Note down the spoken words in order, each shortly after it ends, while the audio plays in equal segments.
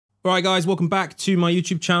Alright guys, welcome back to my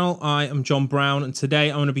YouTube channel. I am John Browne and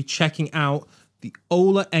today I'm going to be checking out the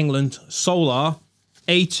Ola Englund Solar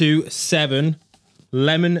A27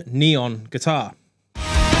 Lemon Neon guitar.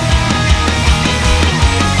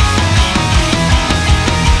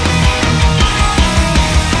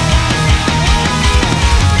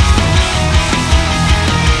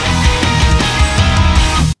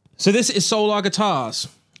 So this is Solar Guitars,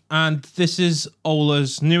 and this is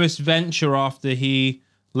Ola's newest venture after he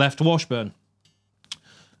left Washburn.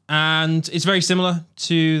 And it's very similar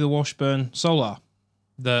to the Washburn Solar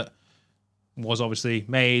that was obviously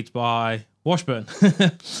made by Washburn.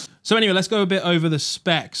 So anyway, let's go a bit over the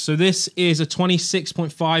specs. So this is a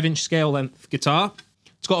 26.5-inch scale length guitar.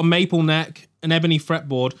 It's got a maple neck, an ebony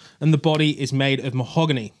fretboard, and the body is made of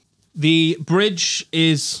mahogany. The bridge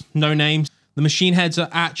is no name. The machine heads are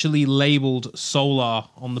actually labeled Solar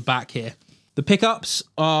on the back here. The pickups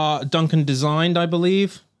are Duncan designed, I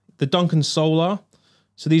believe. The Duncan Solar.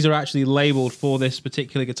 So these are actually labeled for this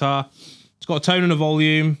particular guitar. It's got a tone and a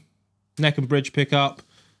volume, neck and bridge pickup,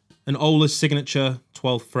 and Ola's signature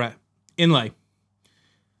 12th fret inlay.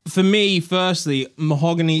 For me, firstly,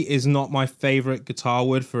 mahogany is not my favorite guitar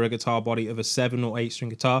wood for a guitar body of a 7 or 8 string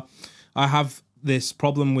guitar. I have this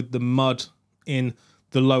problem with the mud in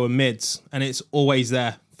the lower mids, and it's always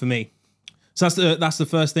there for me. So that's the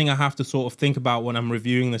first thing I have to sort of think about when I'm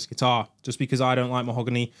reviewing this guitar. Just because I don't like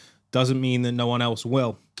mahogany doesn't mean that no one else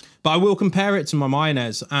will. But I will compare it to my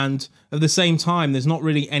Minez, and at the same time, there's not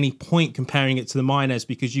really any point comparing it to the Minez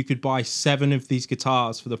because you could buy 7 of these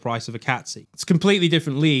guitars for the price of a Catzy. It's completely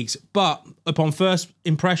different leagues, but upon first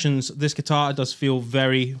impressions, this guitar does feel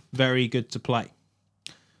very, very good to play.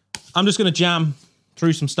 I'm just going to jam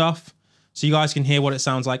through some stuff so you guys can hear what it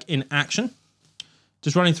sounds like in action.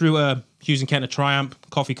 Just running through a HUGHES and KETTNER TRIAMP,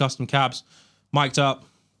 Coffee Custom Cabs, mic'd up,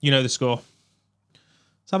 you know the score.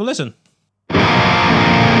 Let's have a listen.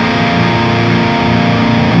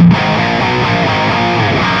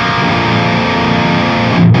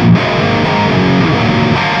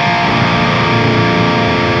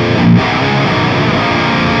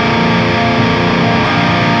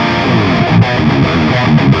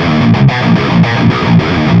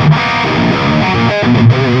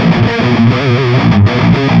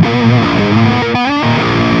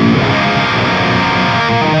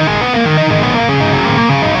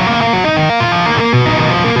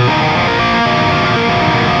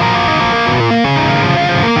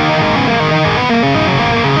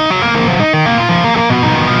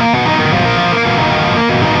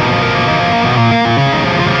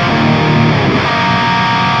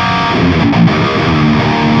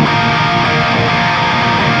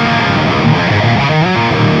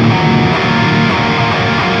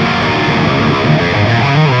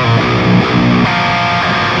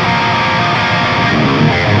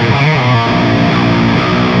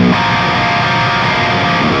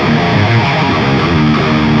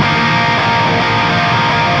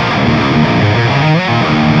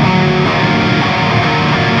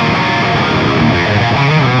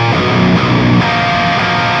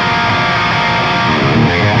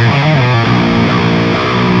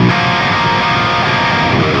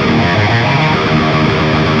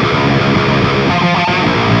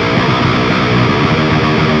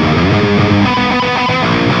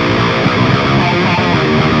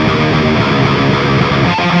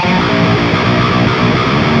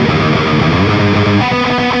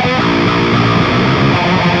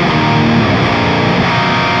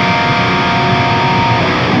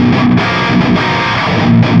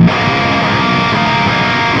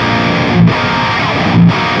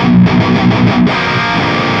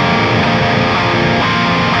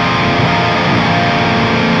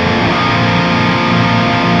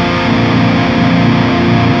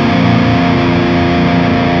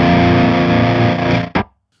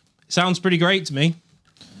 Sounds pretty great to me.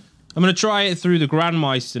 I'm going to try it through the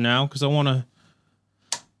GRANDMEISTER now because I want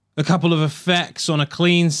a couple of effects on a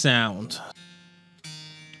clean sound. So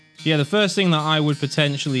yeah, the first thing that I would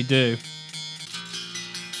potentially do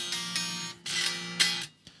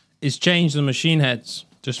is change the machine heads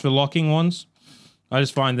just for locking ones. I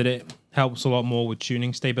just find that it helps a lot more with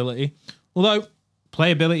tuning stability. Although,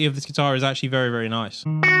 playability of this guitar is actually very, very nice.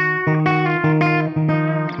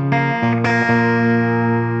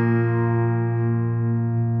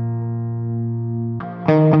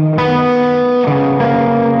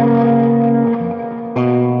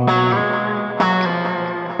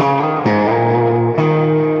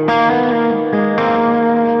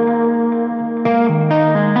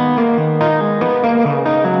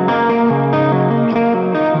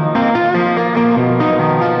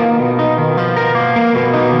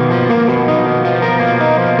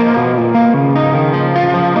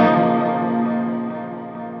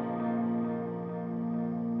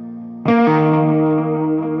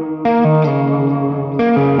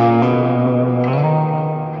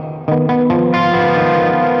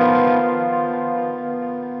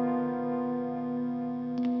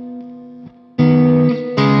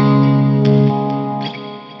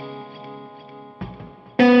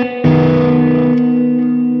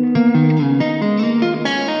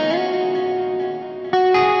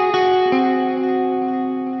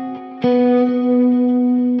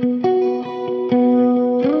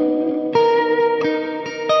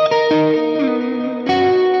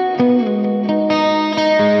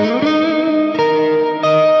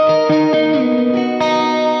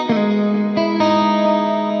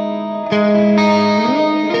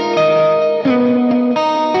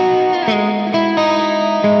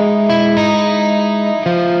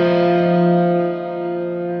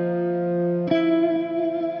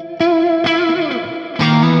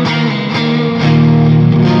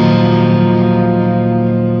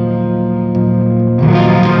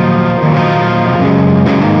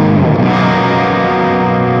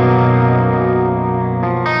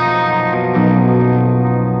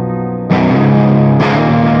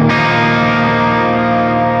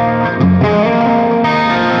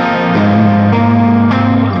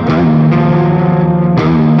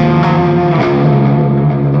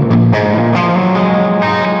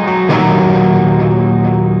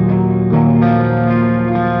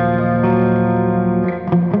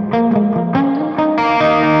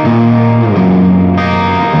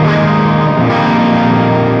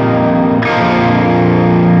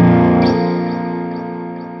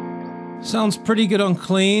 Sounds pretty good on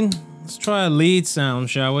clean. Let's try a lead sound,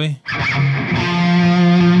 shall we? A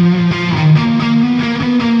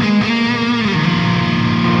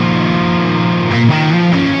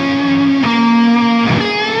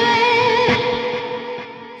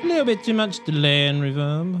little bit too much delay and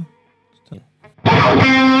reverb.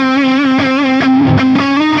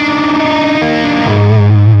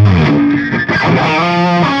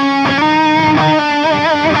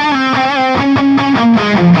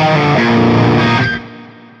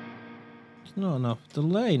 Not enough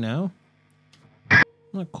delay now.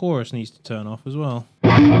 That chorus needs to turn off as well.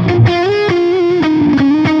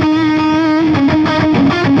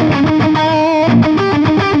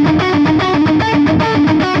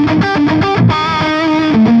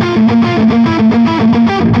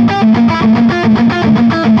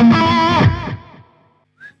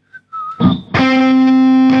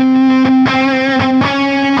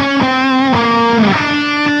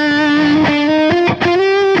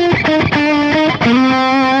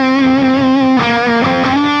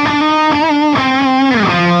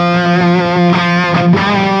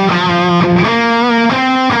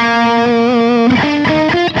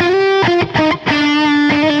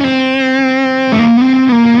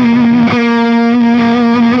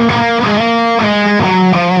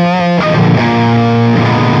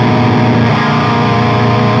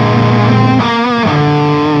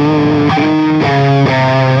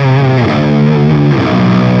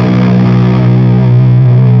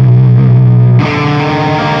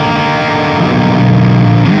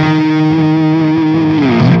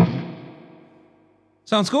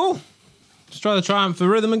 Sounds cool. Let's try the Triumph for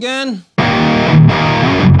rhythm again.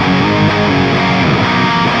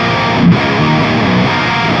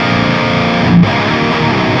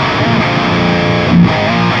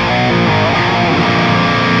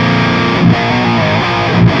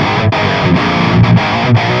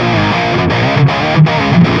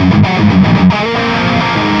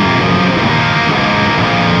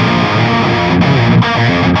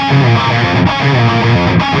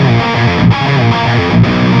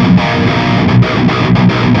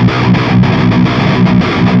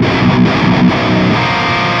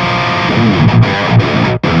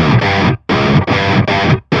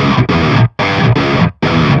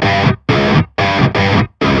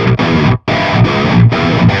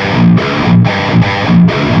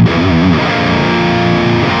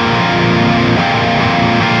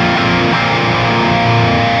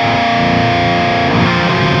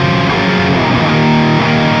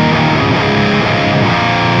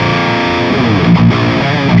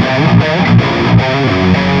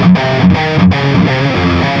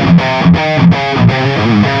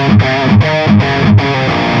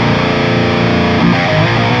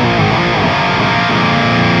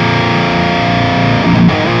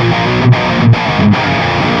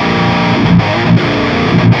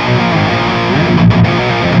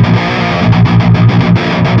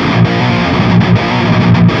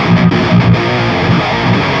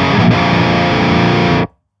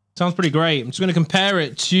 Sounds pretty great. I'm just going to compare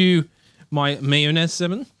it to my Mayonnaise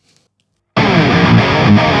 7.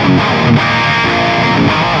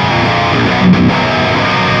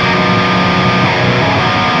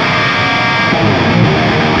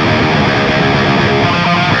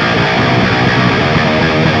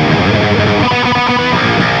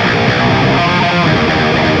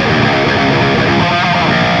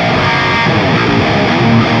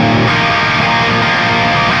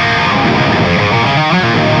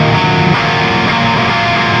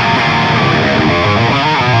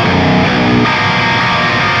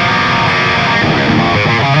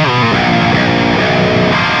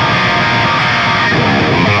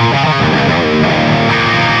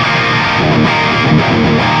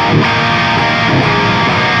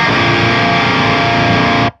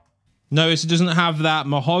 Notice it doesn't have that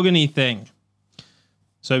mahogany thing.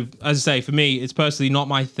 So, as I say, for me, it's personally not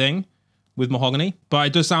my thing with mahogany, but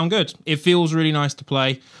it does sound good. It feels really nice to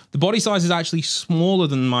play. The body size is actually smaller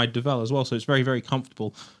than my DeVelle as well, so it's very, very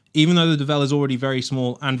comfortable. Even though the DeVelle is already very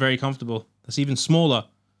small and very comfortable, it's even smaller.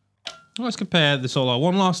 Let's compare the Solar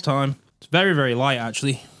one last time. It's very, very light,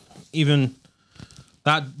 actually. Even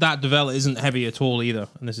that DeVelle isn't heavy at all either,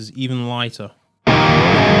 and this is even lighter.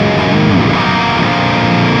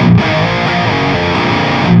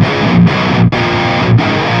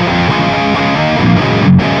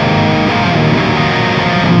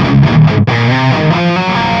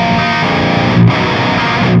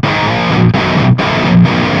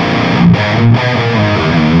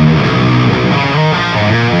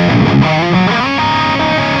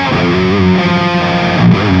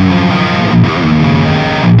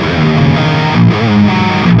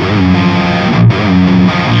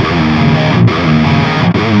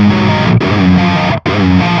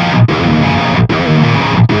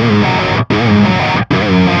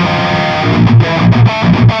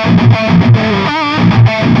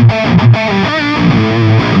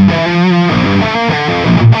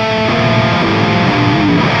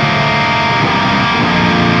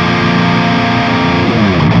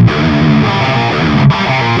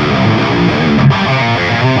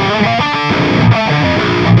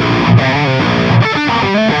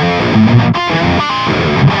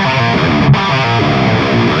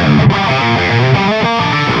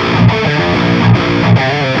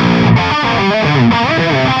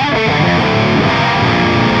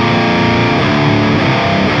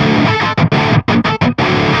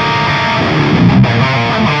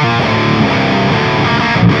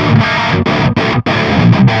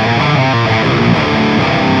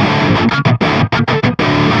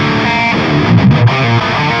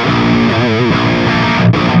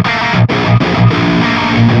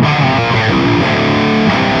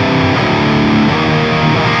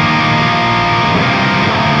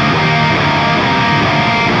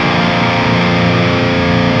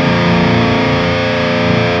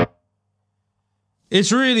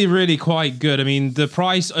 It's really, really quite good. I mean, the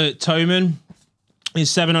price at Thomann is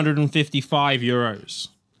 755 euros.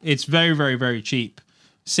 It's very, very, very cheap.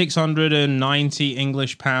 690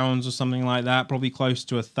 English pounds or something like that, probably close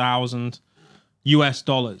to $1,000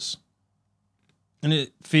 US. And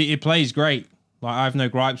it plays great. Like, I have no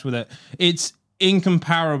gripes with it. It's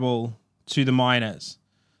incomparable to the Mayonnaise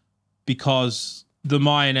because the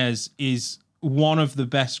Mayonnaise is one of the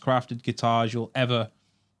best crafted guitars you'll ever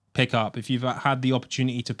pick up. If you've had the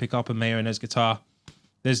opportunity to pick up a Mayonnaise guitar,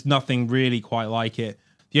 there's nothing really quite like it.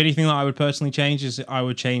 The only thing that I would personally change is I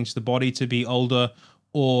would change the body to be older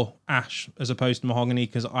or ash as opposed to mahogany,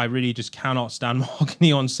 because I really just cannot stand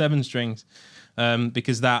mahogany on 7 strings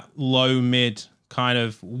because that low mid kind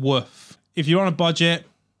of woof. If you're on a budget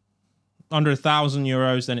under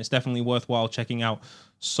 €1,000, then it's definitely worthwhile checking out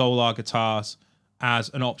Solar guitars as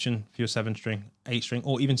an option for your 7-string, 8-string,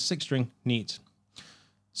 or even 6-string needs.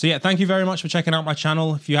 So yeah, thank you very much for checking out my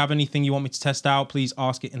channel. If you have anything you want me to test out, please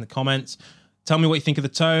ask it in the comments. Tell me what you think of the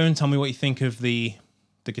tone. Tell me what you think of the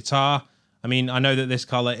guitar. I mean, I know that this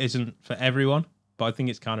color isn't for everyone, but I think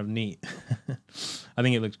it's kind of neat. I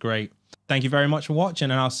think it looks great. Thank you very much for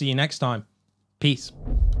watching, and I'll see you next time. Peace.